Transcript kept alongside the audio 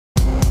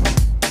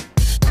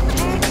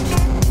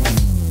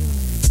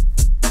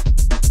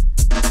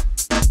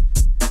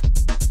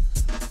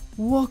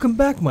Welcome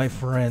back, my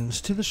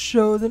friends, to the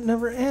show that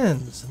never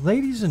ends.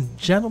 Ladies and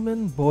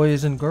gentlemen,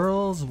 boys and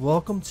girls,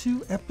 welcome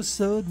to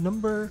episode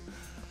number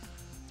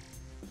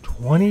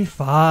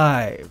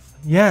 25.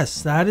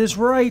 Yes, that is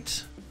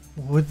right.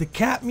 With the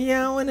cat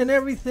meowing and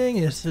everything,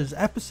 this is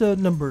episode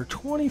number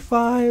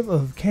 25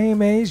 of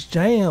KMA's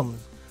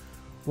JAMS.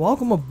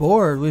 Welcome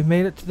aboard. We've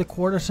made it to the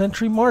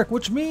quarter-century mark,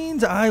 which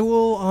means I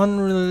will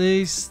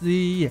unrelease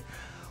the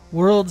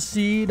World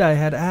Seed. I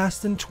had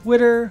asked in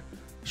Twitter,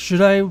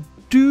 should I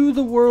do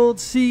the World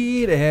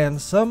Seed?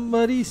 And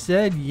somebody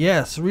said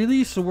yes,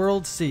 release the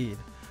World Seed.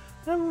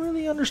 Never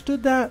really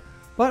understood that,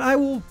 but I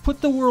will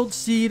put the World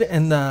Seed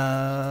in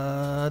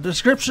the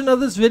description of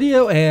this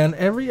video and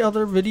every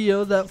other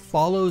video that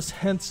follows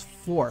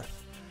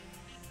henceforth.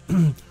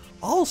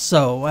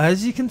 Also,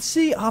 as you can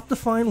see,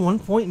 Optifine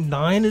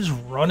 1.9 is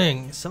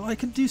running, so I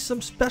can do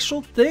some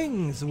special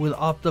things with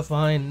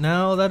Optifine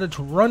now that it's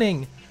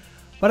running.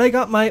 But I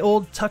got my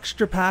old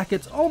texture pack,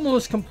 it's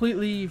almost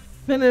completely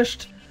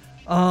finished.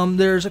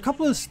 There's a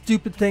couple of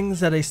stupid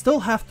things that I still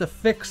have to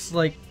fix,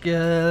 like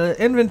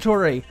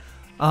inventory.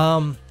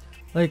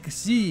 Like,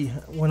 see,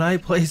 when I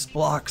place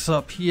blocks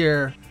up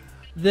here,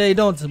 they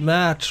don't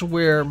match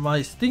where my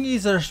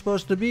thingies are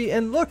supposed to be,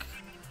 and look,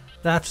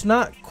 that's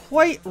not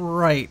quite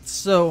right.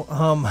 So,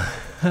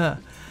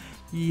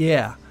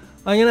 yeah,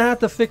 I'm gonna have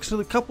to fix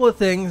a couple of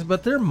things,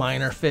 but they're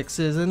minor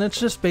fixes, and it's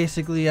just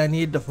basically I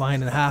need to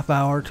find a half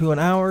hour to an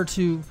hour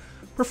to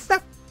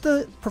perfect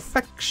the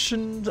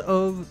perfections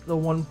of the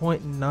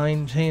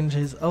 1.9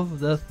 changes of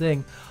the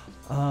thing,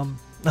 of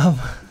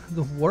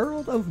the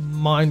world of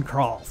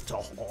Minecraft.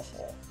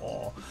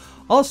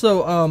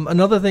 Also,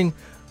 another thing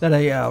that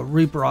I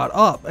re-brought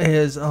up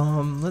is,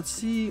 let's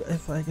see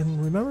if I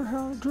can remember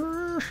how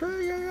to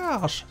say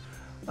yes.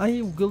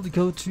 I will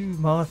go to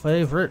my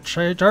favorite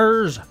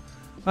shaders.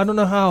 I don't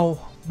know how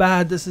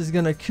bad this is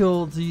gonna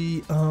kill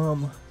the,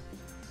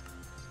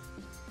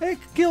 it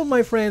killed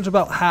my frames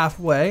about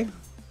halfway.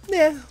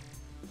 Yeah,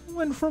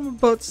 went from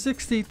about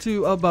 60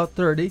 to about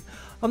 30.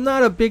 I'm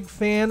not a big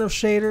fan of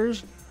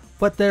shaders,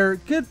 but they're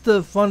good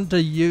to fun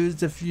to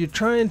use if you're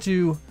trying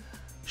to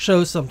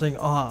show something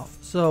off.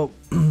 So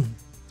it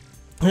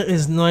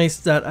is nice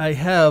that I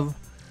have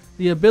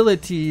the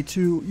ability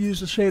to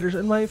use the shaders.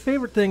 And my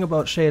favorite thing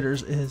about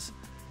shaders is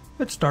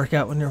it's dark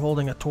out when you're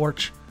holding a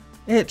torch.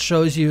 It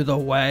shows you the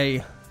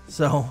way.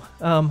 So,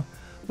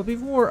 but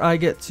before I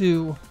get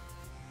too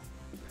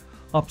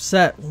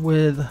upset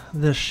with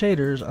the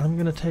shaders, I'm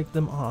gonna take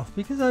them off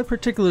because I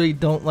particularly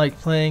don't like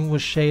playing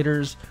with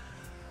shaders.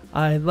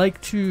 I like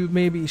to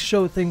maybe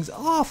show things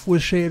off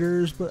with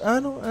shaders, but I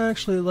don't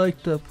actually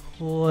like to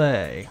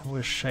play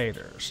with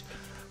shaders.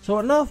 So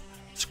enough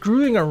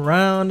screwing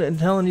around and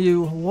telling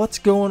you what's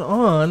going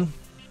on.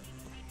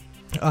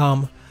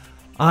 I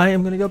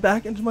am gonna go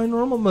back into my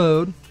normal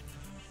mode,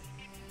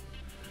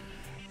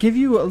 give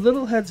you a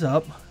little heads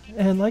up,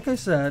 and like I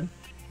said,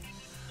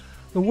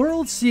 the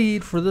World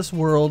Seed for this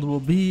world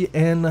will be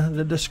in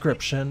the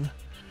description,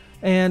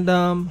 and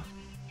that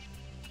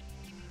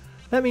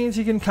means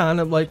you can kind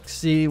of like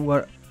see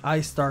what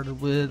I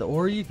started with,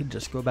 or you could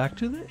just go back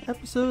to the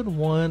episode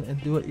 1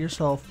 and do it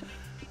yourself.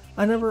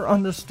 I never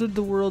understood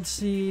the World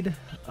Seed,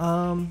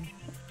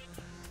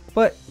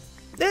 but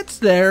it's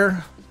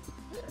there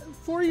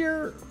for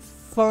your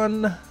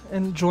fun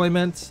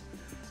enjoyment.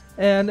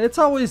 And it's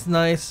always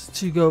nice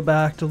to go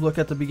back to look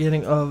at the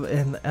beginning of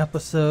an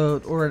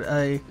episode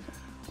or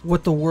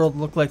what the world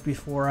looked like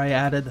before I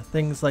added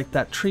things like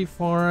that tree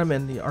farm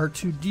and the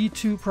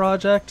R2D2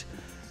 project.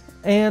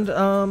 And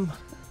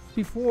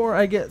before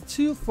I get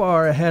too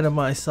far ahead of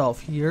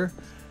myself here,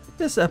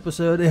 this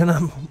episode, and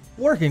I'm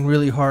working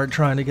really hard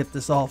trying to get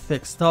this all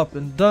fixed up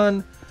and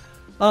done,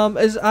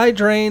 is I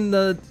drain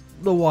the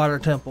water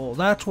temple.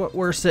 That's what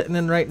we're sitting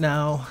in right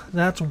now.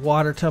 That's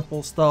water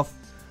temple stuff.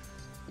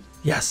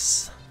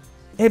 Yes,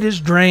 it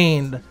is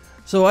drained.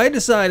 So I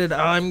decided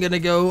I'm gonna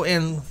go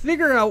and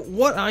figure out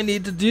what I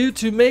need to do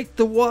to make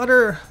the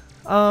water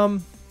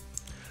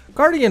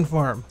guardian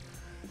farm.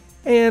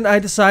 And I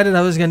decided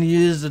I was gonna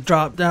use the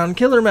drop down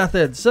killer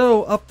method.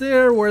 So up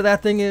there where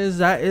that thing is,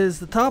 that is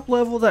the top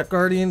level that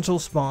guardians will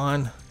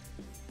spawn.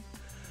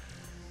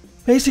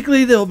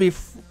 Basically there'll be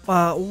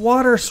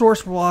water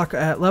source block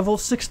at level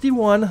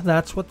 61.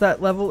 That's what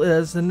that level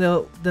is. And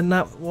then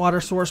that water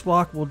source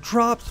block will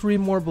drop 3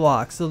 more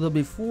blocks. So there'll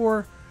be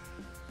 4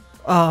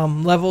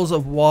 levels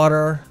of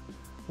water,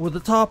 with the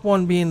top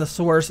one being the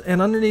source,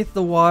 and underneath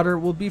the water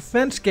will be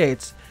fence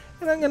gates.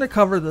 And I'm going to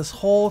cover this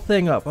whole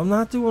thing up. I'm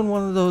not doing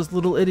one of those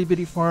little itty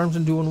bitty farms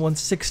and doing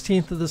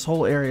 1/16 of this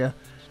whole area.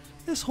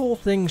 This whole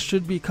thing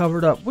should be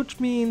covered up, which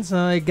means,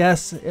 I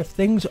guess, if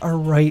things are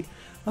right,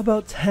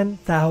 about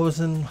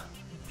 10,000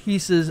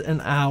 pieces an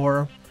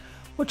hour,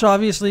 which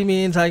obviously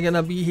means I'm going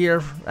to be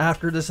here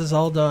after this is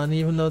all done,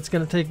 even though it's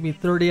going to take me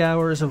 30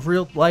 hours of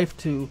real life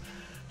to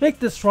make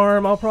this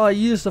farm. I'll probably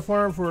use the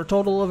farm for a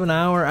total of an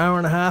hour, hour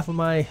and a half of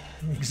my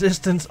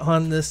existence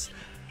on this,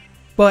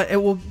 but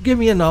it will give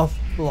me enough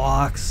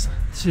blocks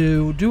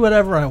to do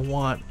whatever I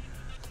want.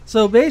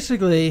 So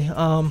basically,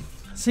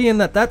 seeing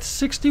that that's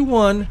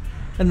 61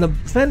 and the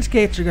fence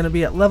gates are going to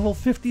be at level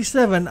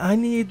 57, I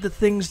need the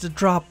things to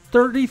drop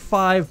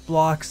 35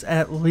 blocks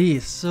at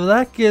least. So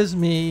that gives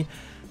me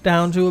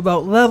down to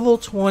about level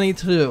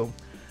 22.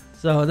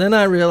 So then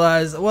I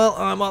realized, well,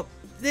 I'm up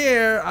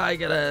there, I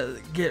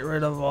gotta get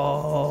rid of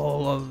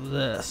all of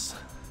this.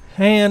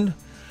 And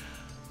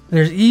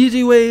there's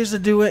easy ways to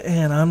do it,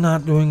 and I'm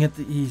not doing it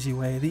the easy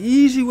way. The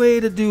easy way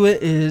to do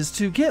it is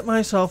to get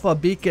myself a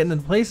beacon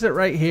and place it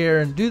right here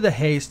and do the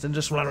haste and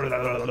just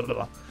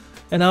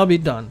and I'll be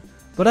done.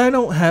 But I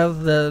don't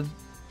have the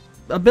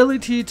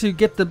ability to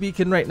get the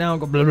beacon right now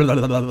and go blah, blah,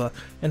 blah, blah, blah,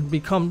 and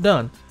become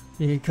done,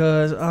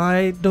 because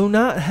I do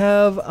not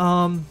have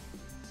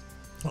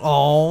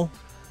all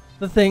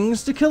the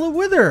things to kill a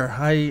wither.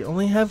 I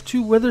only have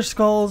 2 wither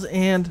skulls,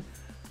 and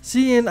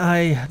seeing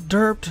I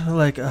derped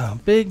like a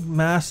big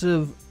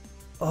massive,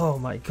 oh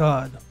my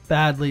god,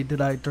 badly did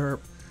I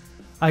derp.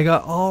 I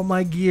got all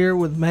my gear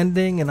with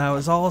mending and I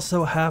was all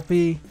so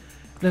happy.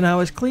 Then I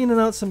was cleaning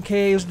out some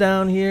caves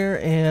down here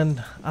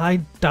and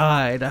I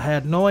died. I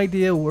had no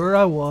idea where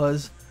I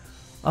was,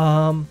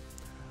 but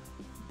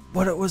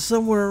it was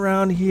somewhere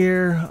around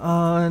here,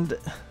 and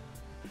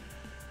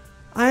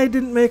I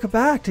didn't make it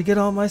back to get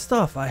all my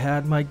stuff. I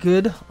had my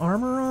good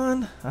armor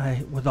on,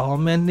 with all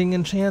mending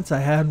enchants. I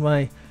had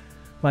my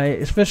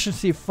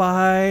efficiency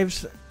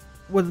 5s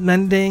with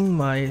mending,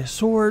 my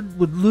sword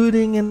with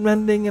looting and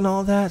mending and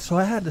all that, so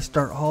I had to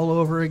start all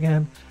over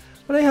again.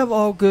 But I have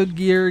all good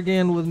gear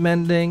again with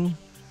mending,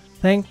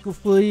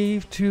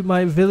 thankfully, to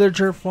my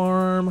villager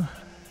farm.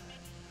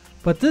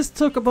 But this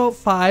took about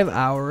 5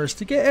 hours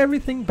to get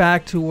everything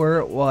back to where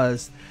it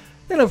was.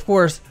 Then of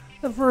course,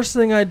 the first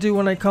thing I do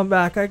when I come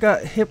back, I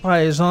got hit by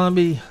a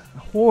zombie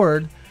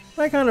horde.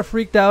 I kind of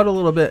freaked out a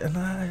little bit, and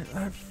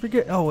I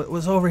forget, oh, it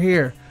was over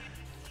here.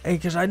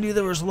 Because I knew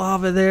there was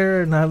lava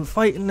there, and I'm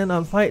fighting,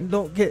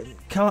 don't get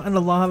caught in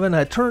the lava, and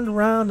I turned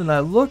around and I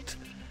looked,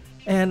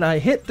 and I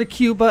hit the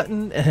Q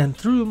button and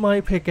threw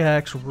my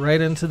pickaxe right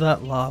into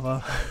that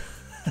lava.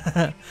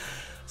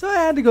 So I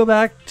had to go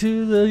back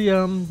to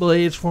the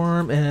blaze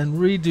farm and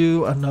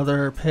redo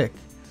another pick.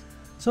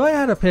 So I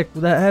had a pick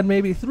that had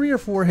maybe 3 or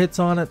 4 hits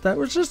on it that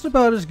was just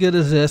about as good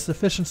as this,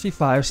 efficiency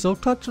 5, still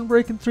touch and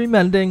breaking 3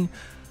 mending,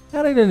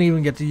 that I didn't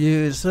even get to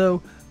use.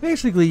 So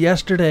basically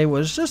yesterday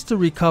was just to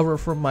recover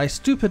from my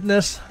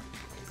stupidness,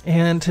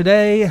 and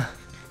today,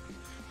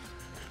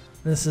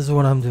 this is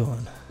what I'm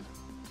doing.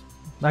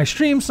 I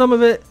streamed some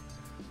of it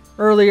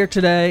earlier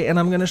today, and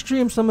I'm going to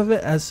stream some of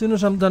it as soon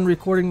as I'm done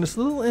recording this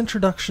little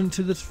introduction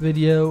to this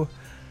video.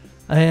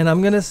 And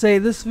I'm going to say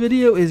this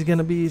video is going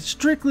to be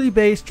strictly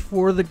based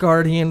for the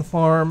Guardian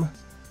farm.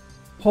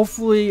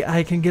 Hopefully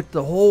I can get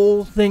the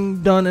whole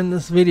thing done in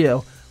this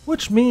video,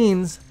 which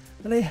means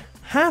that I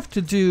have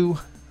to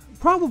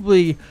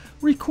probably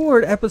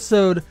record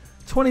episode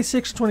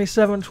 26,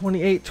 27,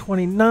 28,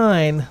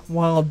 29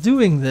 while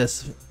doing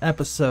this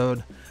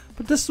episode.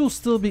 But this will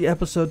still be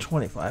episode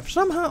 25.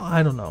 Somehow,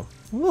 I don't know.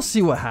 We'll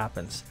see what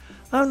happens.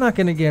 I'm not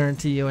going to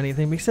guarantee you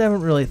anything because I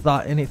haven't really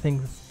thought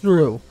anything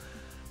through.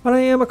 But I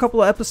am a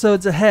couple of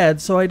episodes ahead,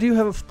 so I do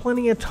have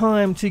plenty of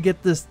time to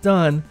get this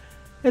done.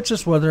 It's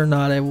just whether or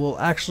not I will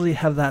actually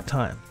have that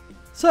time.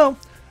 So,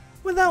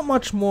 without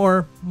much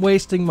more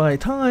wasting my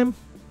time,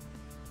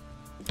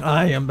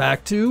 I am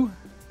back to...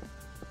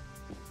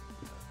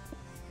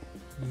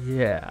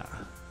 yeah.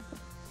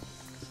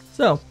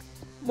 So,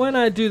 when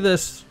I do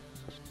this,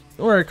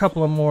 or a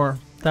couple of more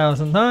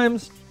 1,000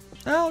 times,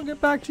 I'll get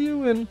back to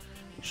you and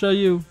show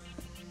you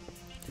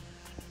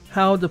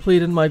how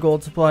depleted my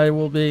gold supply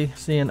will be,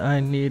 seeing I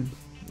need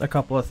a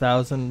couple of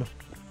 1,000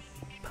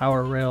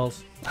 power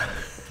rails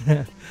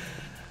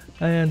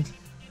and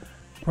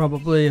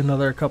probably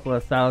another couple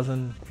of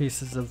 1,000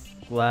 pieces of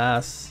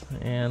glass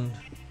and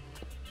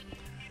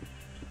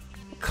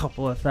a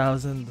couple of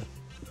 1,000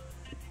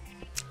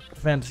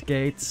 fence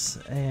gates,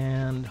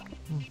 and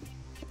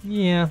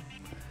yeah,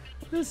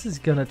 this is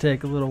gonna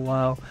take a little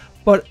while,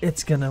 but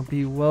it's gonna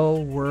be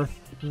well worth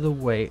the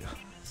wait.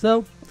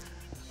 So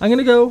I'm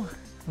gonna go,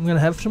 I'm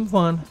gonna have some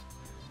fun,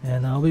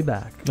 and I'll be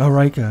back.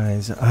 Alright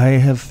guys, I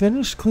have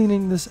finished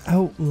cleaning this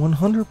out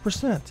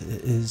 100%.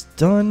 It is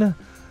done.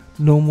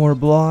 No more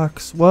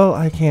blocks. Well,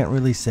 I can't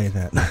really say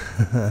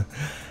that.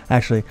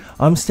 Actually,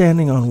 I'm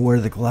standing on where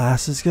the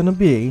glass is gonna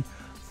be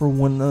for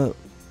when the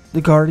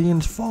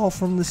guardians fall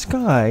from the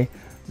sky.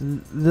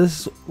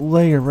 This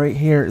layer right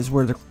here is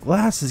where the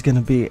glass is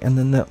gonna be, and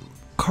then the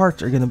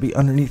carts are gonna be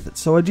underneath it.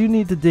 So I do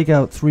need to dig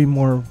out 3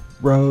 more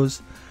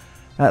rows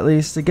at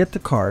least to get the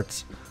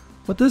carts.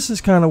 But this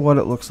is kind of what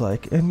it looks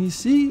like. And you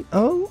see,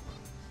 oh,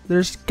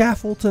 there's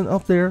scaffolding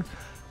up there.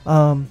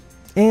 And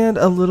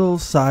a little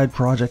side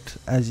project,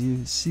 as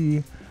you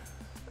see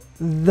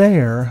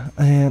there.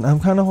 And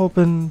I'm kind of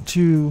hoping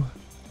to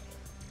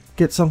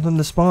get something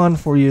to spawn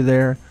for you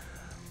there.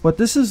 But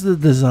this is the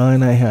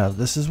design I have.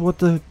 This is what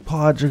the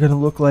pods are going to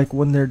look like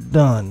when they're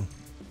done.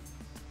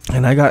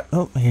 And I got,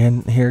 oh,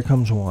 and here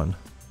comes one.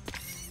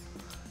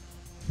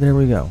 There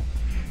we go.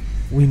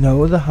 We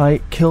know the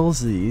height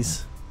kills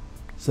these.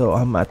 So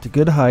I'm at a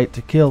good height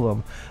to kill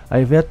them. I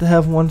have yet to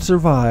have one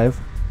survive.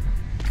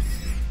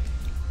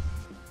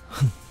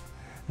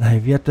 I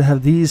have yet to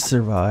have these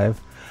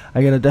survive.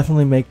 I gotta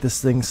definitely make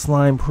this thing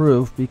slime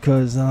proof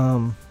because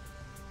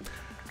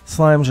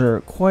slimes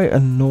are quite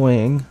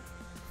annoying.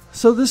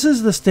 So this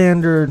is the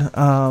standard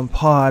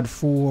pod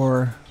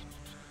for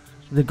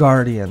the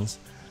Guardians.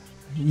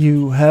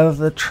 You have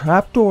the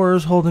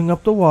trapdoors holding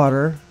up the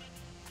water.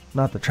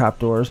 Not the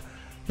trapdoors.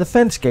 The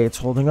fence gates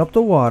holding up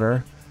the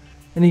water.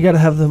 And you gotta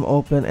have them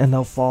open and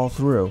they'll fall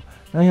through.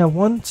 Now you have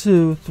 1,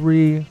 2,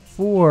 3,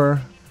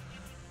 4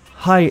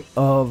 height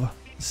of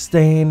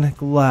stained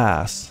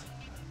glass.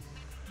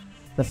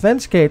 The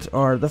fence gates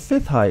are the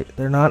 5th height.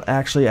 They're not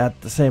actually at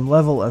the same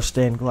level of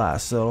stained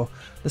glass. So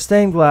the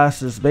stained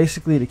glass is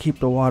basically to keep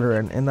the water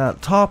in. And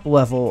that top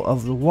level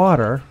of the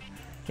water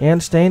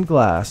and stained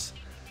glass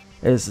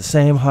is the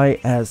same height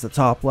as the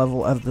top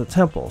level of the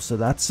temple. So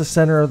that's the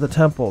center of the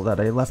temple that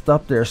I left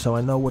up there so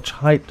I know which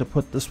height to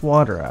put this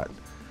water at.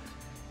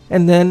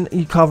 And then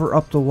you cover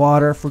up the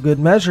water for good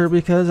measure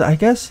because I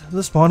guess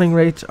the spawning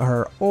rates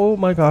are, oh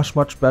my gosh,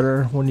 much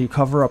better when you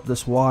cover up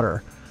this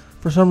water.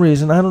 For some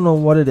reason, I don't know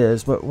what it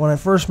is, but when I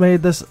first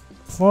made this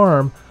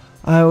farm,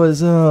 I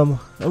was a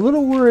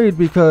little worried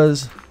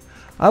because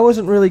I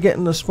wasn't really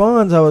getting the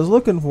spawns I was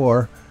looking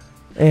for.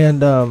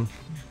 And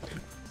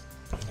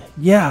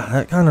yeah,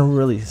 that kind of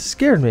really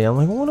scared me. I'm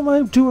like, what am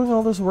I doing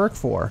all this work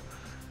for?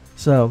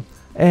 So,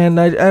 and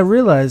I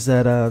realized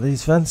that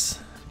these fence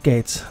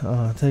gates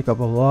take up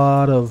a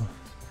lot of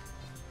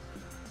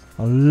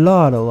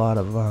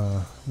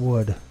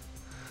wood.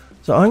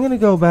 So I'm gonna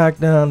go back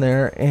down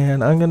there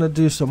and I'm gonna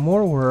do some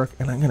more work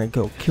and I'm gonna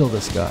go kill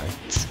this guy.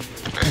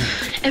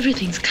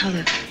 Everything's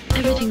color.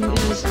 Everything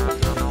is.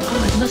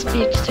 Oh, it must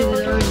be to do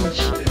with orange.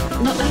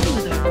 Not only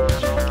with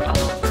orange.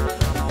 Oh.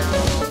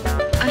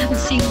 I haven't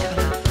seen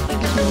color. I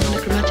live in a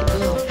monochromatic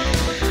world.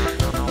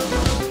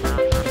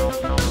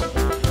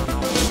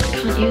 I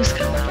can't use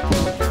color.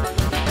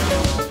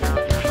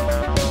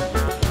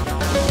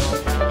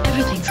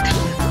 Everything's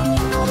color.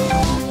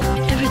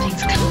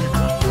 Everything's color.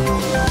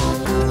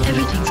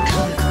 Everything's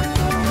color.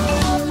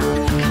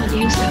 I can't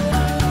use color.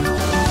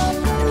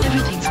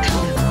 Everything's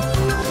color.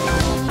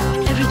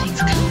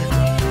 Everything's color.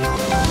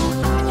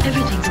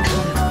 Everything's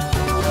color.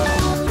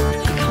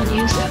 I can't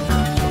use color.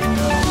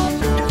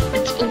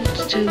 It's all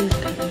to do with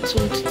color. It's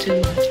all to do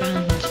with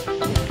round,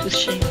 with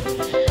shape.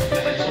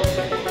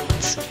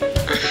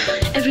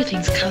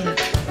 Everything's color.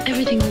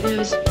 Everything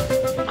goes.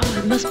 Oh,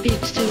 it must be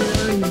to do with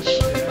orange.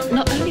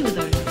 Not only with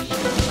orange.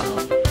 Oh.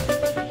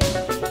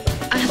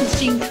 I haven't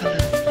seen color.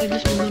 I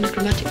live in a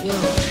monochromatic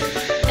world.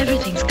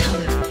 Everything's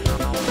color.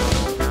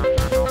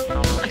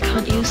 I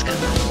can't use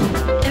color.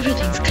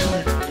 Everything's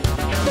color.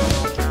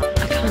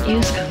 I can't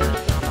use color.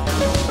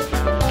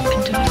 You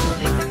can do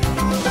everything.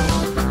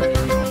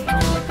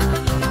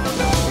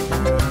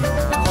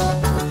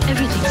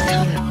 Everything's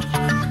color.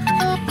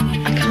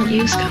 I can't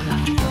use color.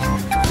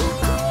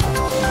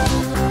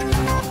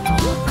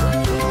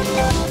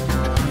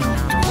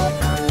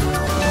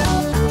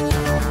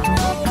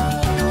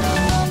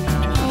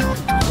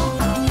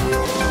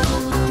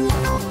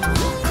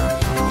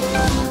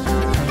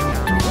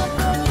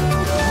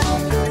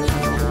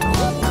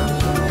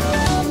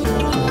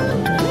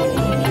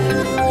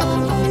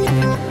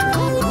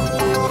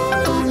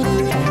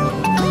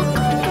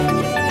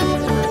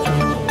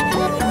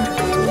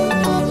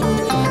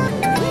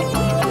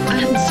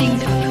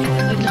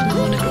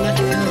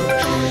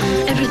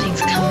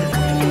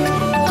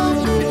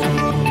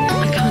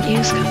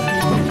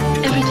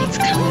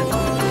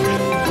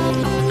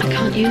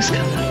 Use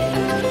color.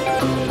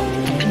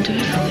 You can do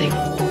everything.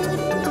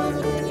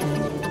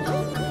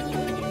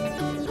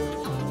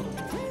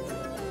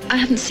 I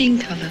haven't seen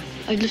color.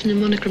 I live in a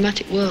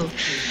monochromatic world.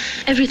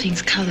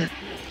 Everything's color.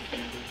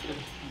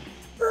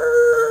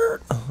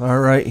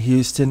 Alright,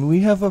 Houston,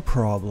 we have a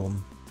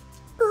problem.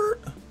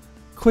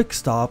 Quick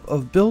stop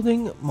of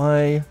building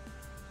my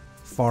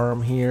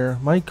farm here,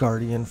 my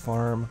Guardian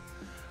farm.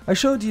 I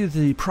showed you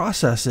the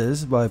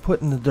processes by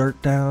putting the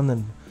dirt down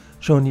and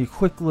showing you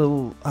quick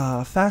little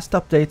fast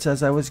updates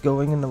as I was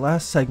going in the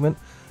last segment.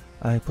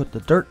 I put the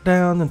dirt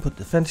down and put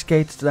the fence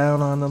gates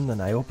down on them.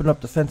 Then I opened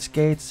up the fence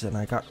gates and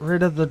I got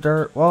rid of the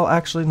dirt. Well,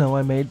 actually, no,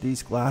 I made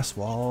these glass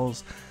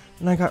walls.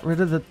 And I got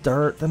rid of the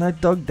dirt. Then I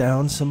dug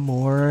down some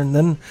more. And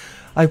then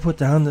I put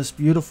down this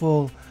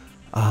beautiful,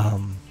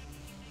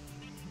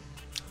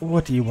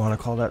 what do you want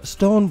to call that?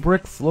 Stone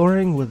brick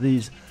flooring with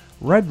these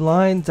red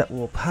lines that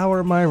will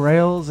power my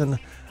rails. And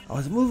I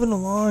was moving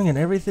along and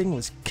everything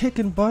was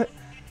kicking butt.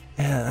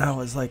 And I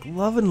was like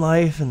loving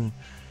life, and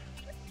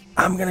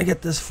I'm gonna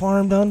get this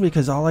farm done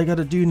because all I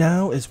gotta do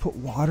now is put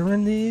water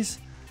in these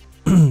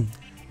and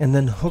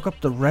then hook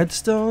up the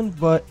redstone.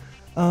 But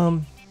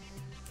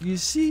you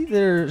see,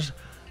 there's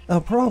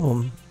a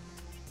problem.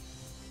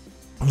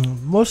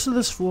 Most of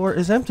this floor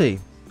is empty.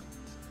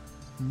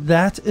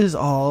 That is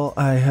all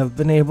I have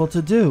been able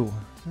to do.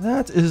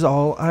 That is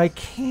all I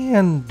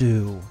can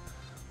do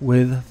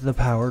with the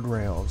powered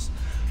rails.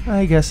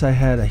 I guess I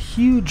had a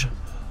huge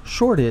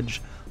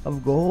shortage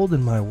of gold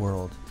in my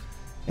world.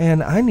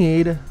 And I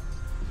need,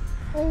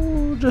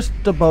 just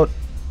about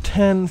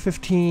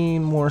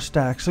 10-15 more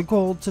stacks of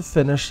gold to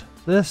finish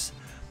this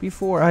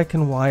before I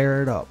can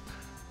wire it up.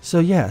 So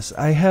yes,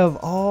 I have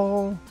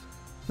all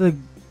the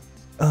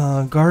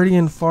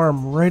Guardian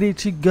farm ready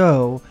to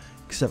go,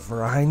 except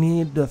for I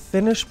need to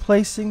finish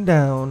placing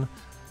down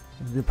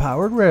the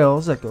powered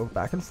rails that go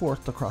back and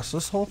forth across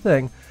this whole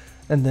thing.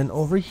 And then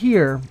over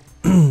here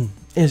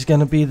is going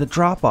to be the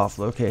drop-off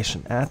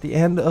location. At the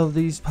end of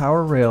these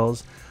power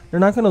rails, they're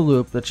not going to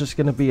loop. That's just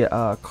going to be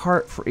a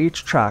cart for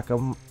each track,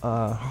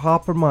 a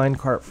hopper mine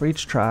cart for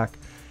each track.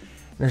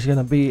 There's going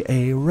to be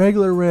a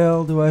regular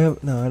rail. Do I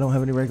have? No, I don't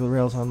have any regular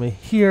rails on me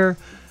here.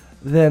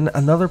 Then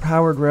another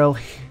powered rail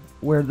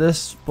where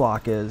this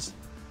block is,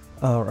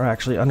 or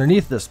actually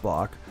underneath this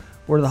block,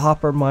 where the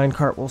hopper mine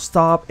cart will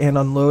stop and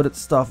unload its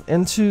stuff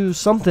into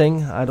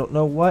something. I don't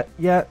know what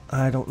yet.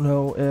 I don't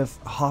know if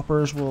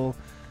hoppers will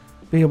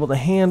be able to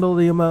handle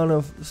the amount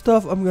of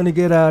stuff I'm going to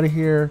get out of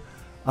here,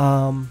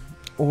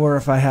 or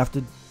if I have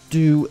to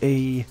do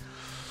a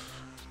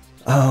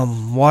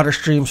water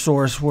stream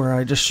source where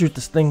I just shoot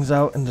these things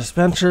out in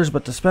dispensers,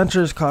 but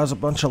dispensers cause a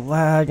bunch of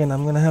lag, and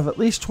I'm going to have at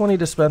least 20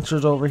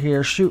 dispensers over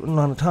here shooting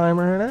on a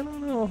timer, and I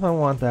don't know if I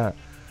want that.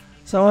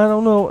 So I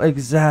don't know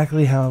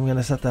exactly how I'm going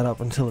to set that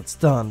up until it's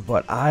done,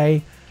 but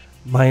my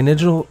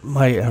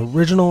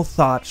original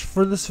thoughts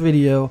for this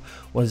video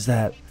was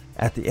that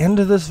at the end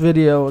of this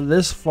video,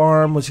 this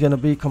farm was going to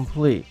be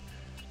complete.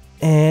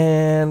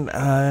 And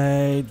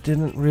I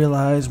didn't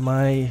realize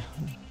my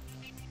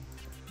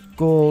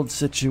gold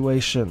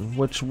situation,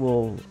 which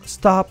will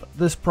stop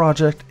this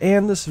project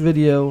and this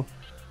video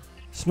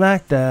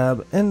smack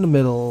dab in the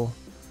middle,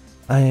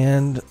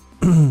 and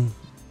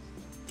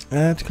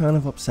that's kind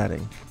of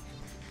upsetting.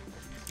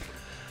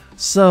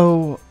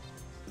 So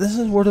this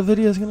is where the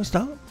video is going to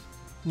stop.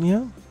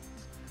 Yeah.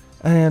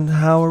 And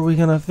how are we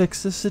going to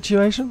fix this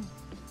situation?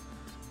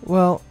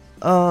 Well,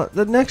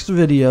 the next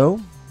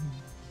video,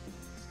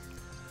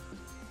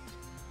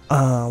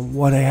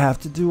 what I have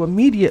to do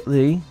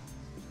immediately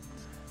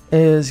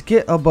is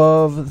get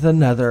above the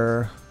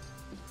nether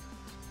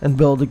and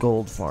build a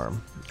gold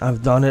farm.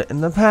 I've done it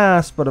in the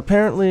past, but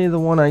apparently the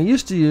one I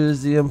used to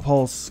use, the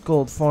Impulse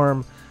Gold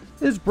Farm,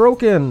 is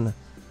broken.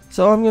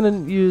 So I'm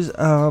going to use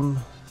a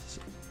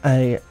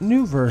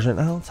new version.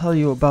 I'll tell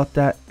you about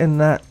that in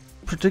that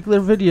particular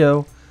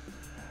video.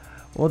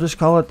 We'll just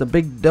call it the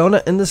Big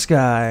Donut in the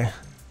Sky.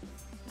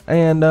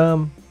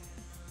 And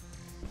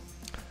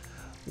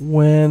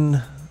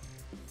when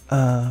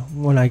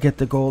I get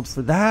the gold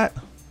for that,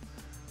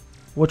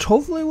 which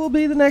hopefully will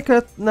be the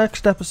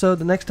next episode.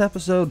 The next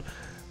episode,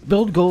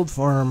 build gold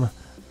farm,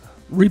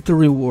 reap the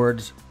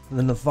rewards. And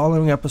then the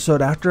following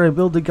episode, after I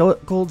build the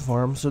gold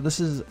farm, so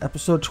this is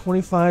episode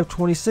 25,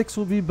 26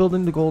 will be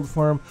building the gold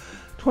farm.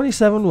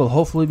 27 will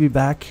hopefully be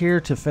back here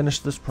to finish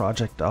this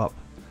project up.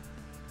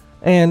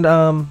 And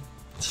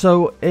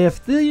so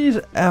if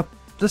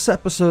this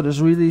episode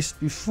is released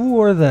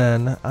before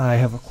then, I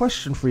have a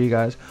question for you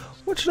guys.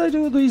 What should I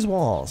do with these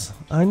walls?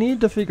 I need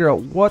to figure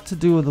out what to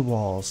do with the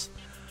walls.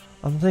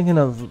 I'm thinking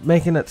of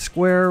making it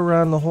square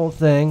around the whole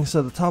thing,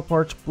 so the top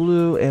part's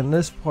blue and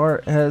this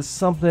part has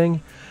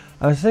something.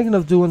 I was thinking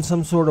of doing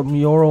some sort of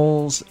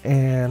murals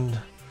and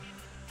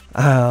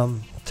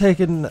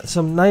taking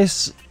some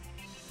nice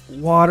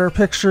water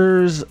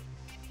pictures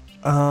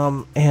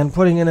and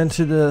putting it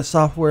into the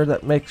software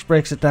that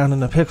breaks it down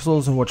into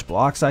pixels and which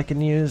blocks I can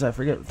use. I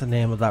forget the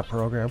name of that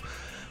program,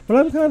 but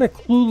I'm kind of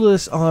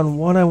clueless on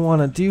what I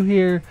want to do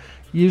here.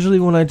 Usually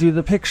when I do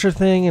the picture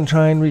thing and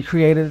try and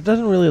recreate it, it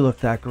doesn't really look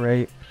that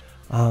great.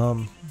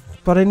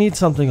 But I need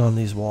something on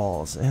these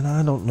walls, and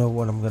I don't know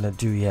what I'm going to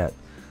do yet.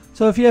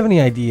 So if you have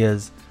any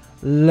ideas,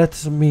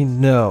 let me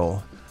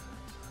know.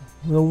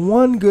 The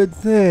one good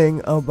thing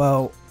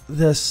about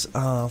this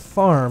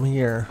farm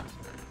here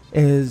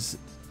is,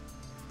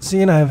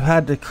 seeing I've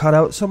had to cut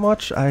out so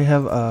much, I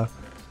have a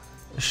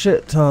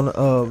shit ton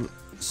of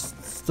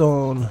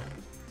stone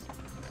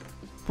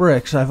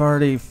bricks. I've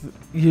already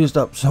used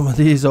up some of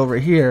these over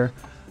here.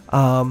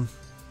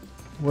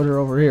 What are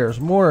over here is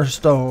more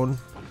stone,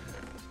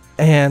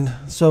 and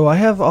so I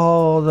have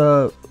all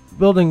the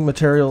building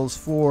materials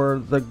for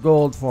the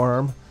gold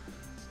farm,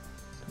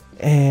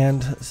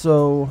 and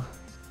so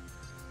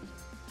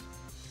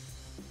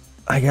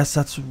I guess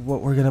that's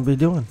what we're gonna be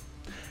doing.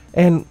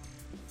 And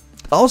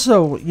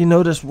also, you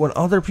notice when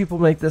other people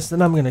make this,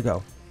 then I'm gonna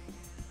go.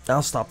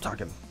 I'll stop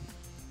talking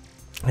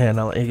and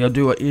I'll let you go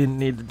do what you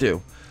need to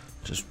do.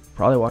 Just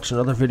probably watch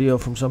another video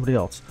from somebody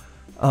else.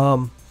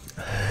 Right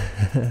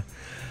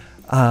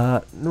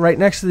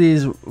next to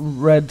these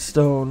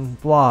redstone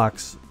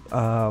blocks,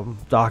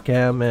 Doc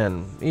M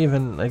and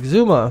even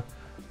Exuma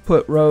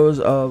put rows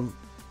of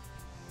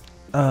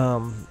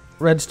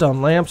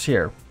redstone lamps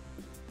here.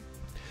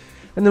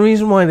 And the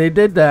reason why they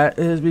did that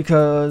is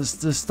because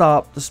to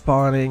stop the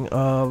spawning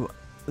of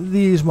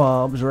these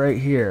mobs right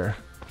here.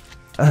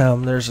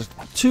 There's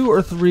 2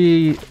 or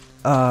 3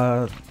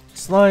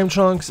 slime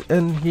chunks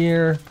in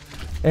here,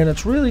 And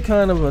it's really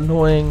kind of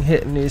annoying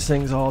hitting these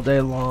things all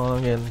day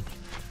long and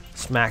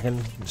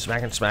smacking.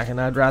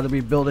 I'd rather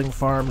be building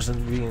farms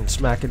than being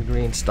smacking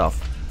green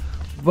stuff.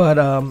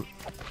 But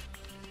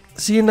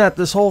seeing that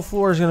this whole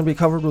floor is going to be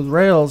covered with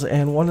rails,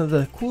 and one of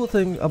the cool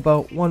things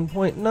about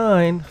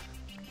 1.9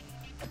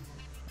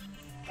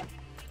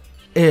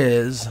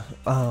 is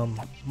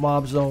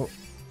mobs don't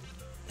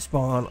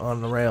spawn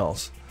on the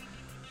rails.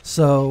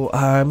 So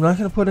I'm not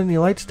going to put any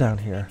lights down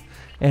here.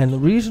 And the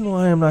reason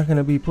why I'm not going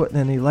to be putting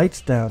any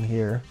lights down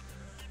here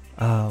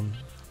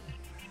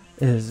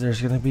is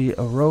there's going to be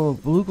a row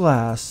of blue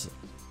glass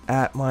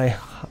at my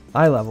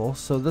eye level,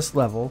 so this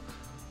level,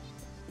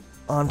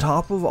 on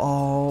top of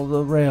all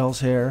the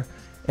rails here,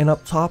 and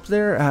up top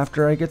there,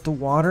 after I get the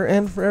water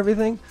in for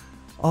everything,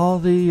 all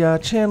the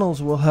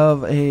channels will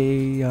have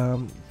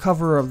a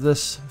cover of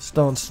this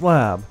stone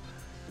slab.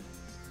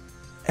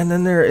 And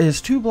then there is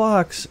 2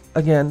 blocks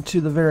again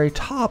to the very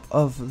top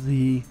of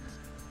the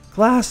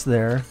glass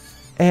there,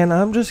 and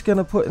I'm just going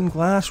to put in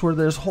glass where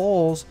there's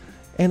holes,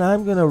 and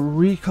I'm going to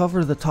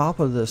recover the top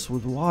of this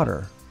with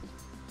water.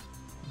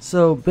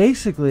 So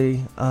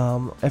basically,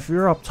 if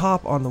you're up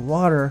top on the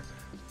water,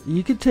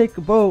 you could take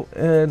a boat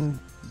and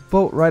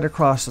boat right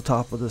across the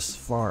top of this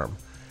farm,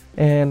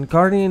 and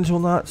guardians will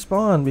not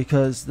spawn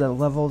because the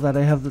level that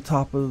I have the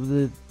top of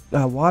the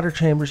water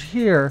chambers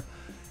here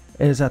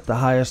is at the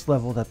highest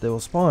level that they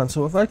will spawn.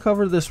 So if I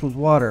cover this with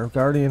water,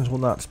 guardians will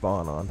not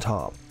spawn on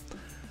top.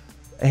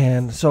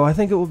 And so I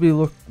think it will be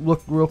look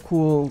real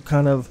cool.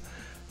 Kind of,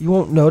 you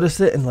won't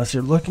notice it unless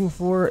you're looking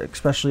for it,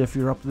 especially if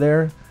you're up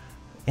there.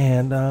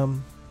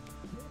 And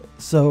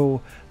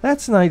so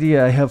that's an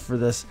idea I have for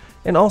this.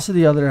 And also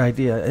the other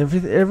idea,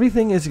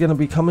 everything is going to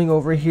be coming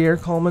over here,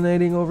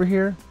 culminating over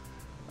here.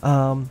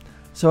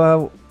 So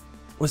I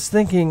was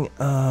thinking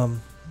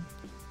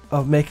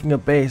of making a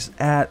base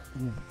at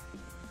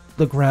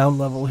the ground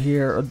level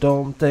here, a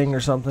dome thing or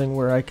something,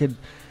 where I could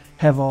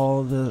have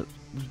all the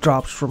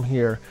drops from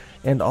here,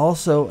 and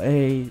also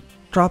a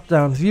drop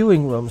down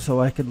viewing room, so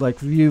I could like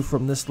view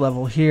from this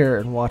level here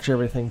and watch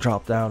everything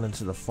drop down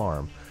into the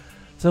farm.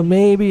 So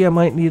maybe I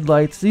might need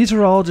lights. These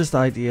are all just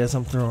ideas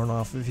I'm throwing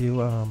off of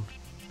you,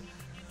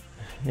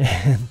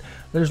 and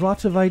there's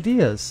lots of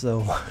ideas,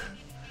 so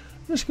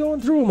just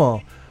going through them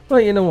all.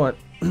 But you know what?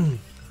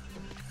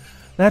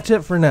 That's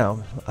it for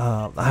now.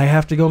 I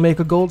have to go make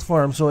a gold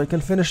farm so I can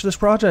finish this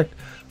project.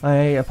 I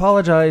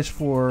apologize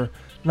for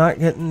not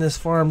getting this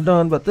farm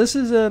done, but this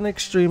is an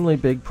extremely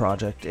big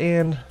project,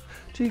 and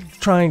to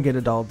try and get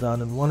it all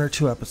done in 1 or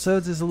 2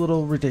 episodes is a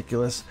little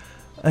ridiculous.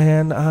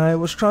 And I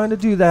was trying to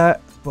do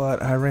that,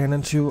 but I ran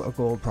into a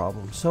gold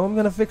problem. So I'm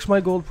going to fix my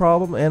gold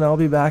problem, and I'll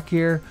be back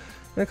here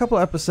in a couple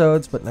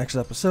episodes, but next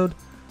episode,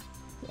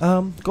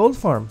 gold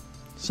farm.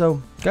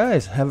 So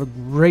guys, have a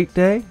great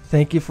day.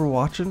 Thank you for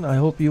watching. I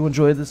hope you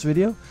enjoyed this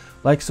video.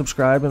 Like,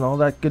 subscribe, and all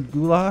that good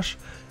goulash.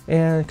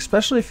 And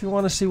especially if you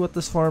want to see what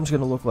this farm's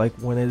going to look like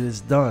when it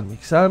is done,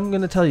 because I'm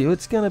going to tell you,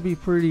 it's going to be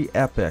pretty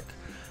epic.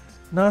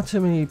 Not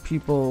too many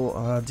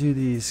people do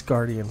these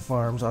guardian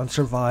farms on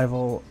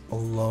survival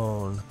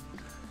alone.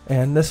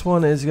 And this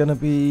one is going to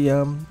be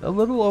a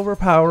little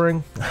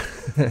overpowering.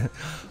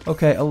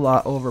 Okay, a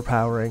lot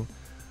overpowering.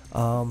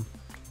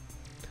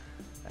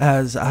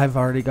 As I've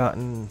already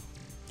gotten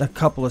a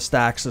couple of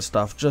stacks of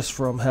stuff just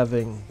from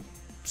having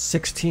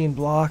 16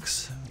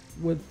 blocks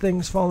with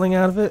things falling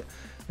out of it.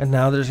 And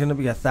now there's going to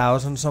be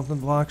 1,000 something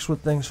blocks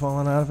with things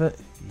falling out of it.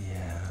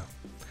 Yeah,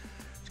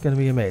 it's going to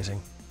be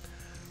amazing.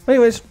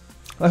 Anyways,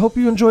 I hope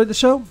you enjoyed the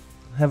show.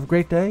 Have a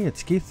great day.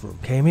 It's Keith from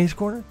KMA's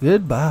Corner.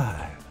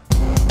 Goodbye.